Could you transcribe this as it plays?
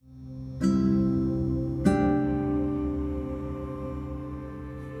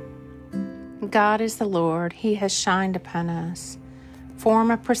God is the Lord, He has shined upon us. Form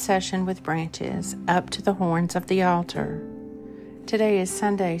a procession with branches up to the horns of the altar. Today is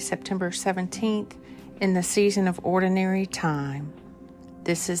Sunday, September 17th, in the season of ordinary time.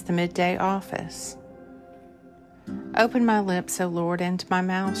 This is the Midday office. Open my lips, O Lord, and my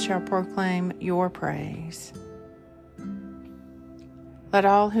mouth shall proclaim your praise. Let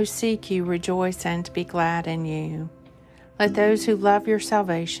all who seek you rejoice and be glad in you. Let those who love your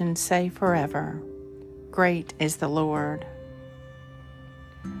salvation say forever, great is the Lord.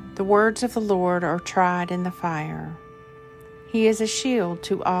 The words of the Lord are tried in the fire. He is a shield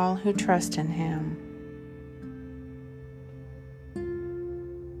to all who trust in him.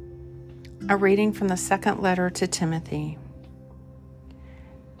 A reading from the second letter to Timothy.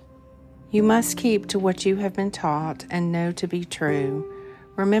 You must keep to what you have been taught and know to be true.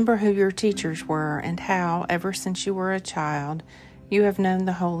 Remember who your teachers were and how, ever since you were a child, you have known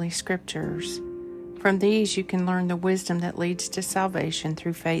the Holy Scriptures. From these you can learn the wisdom that leads to salvation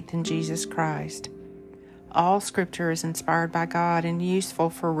through faith in Jesus Christ. All Scripture is inspired by God and useful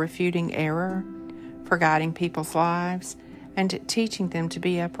for refuting error, for guiding people's lives, and teaching them to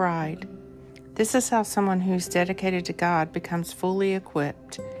be upright. This is how someone who is dedicated to God becomes fully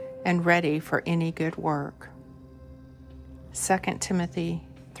equipped and ready for any good work. 2 Timothy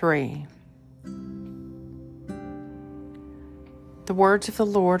 3. The words of the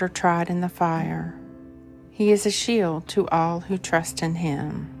Lord are tried in the fire. He is a shield to all who trust in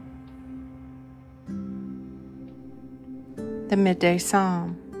him. The Midday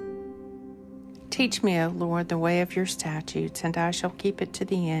Psalm. Teach me, O Lord, the way of your statutes, and I shall keep it to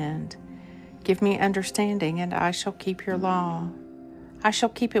the end. Give me understanding, and I shall keep your law. I shall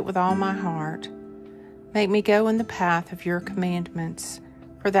keep it with all my heart. Make me go in the path of your commandments,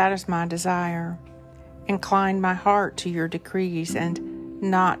 for that is my desire. Incline my heart to your decrees and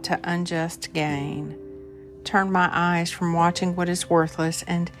not to unjust gain. Turn my eyes from watching what is worthless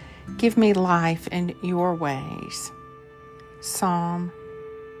and give me life in your ways. Psalm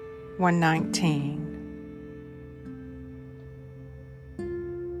 119.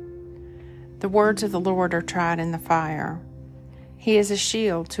 The words of the Lord are tried in the fire. He is a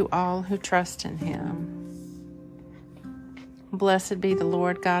shield to all who trust in him. Blessed be the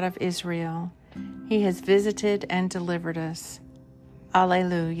Lord God of Israel. He has visited and delivered us.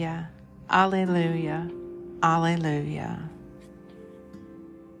 Alleluia, alleluia, alleluia.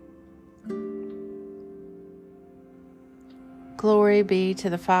 Glory be to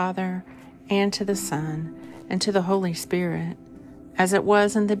the Father, and to the Son, and to the Holy Spirit, as it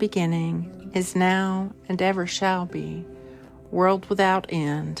was in the beginning, is now, and ever shall be, world without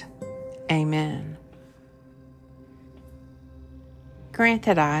end. Amen. Grant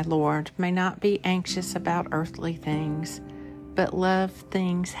that I, Lord, may not be anxious about earthly things, but love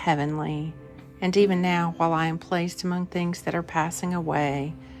things heavenly, and even now, while I am placed among things that are passing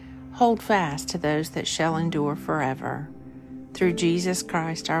away, hold fast to those that shall endure forever. Through Jesus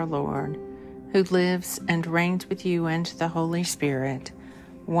Christ our Lord, who lives and reigns with you and the Holy Spirit,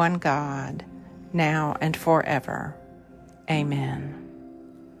 one God, now and forever. Amen.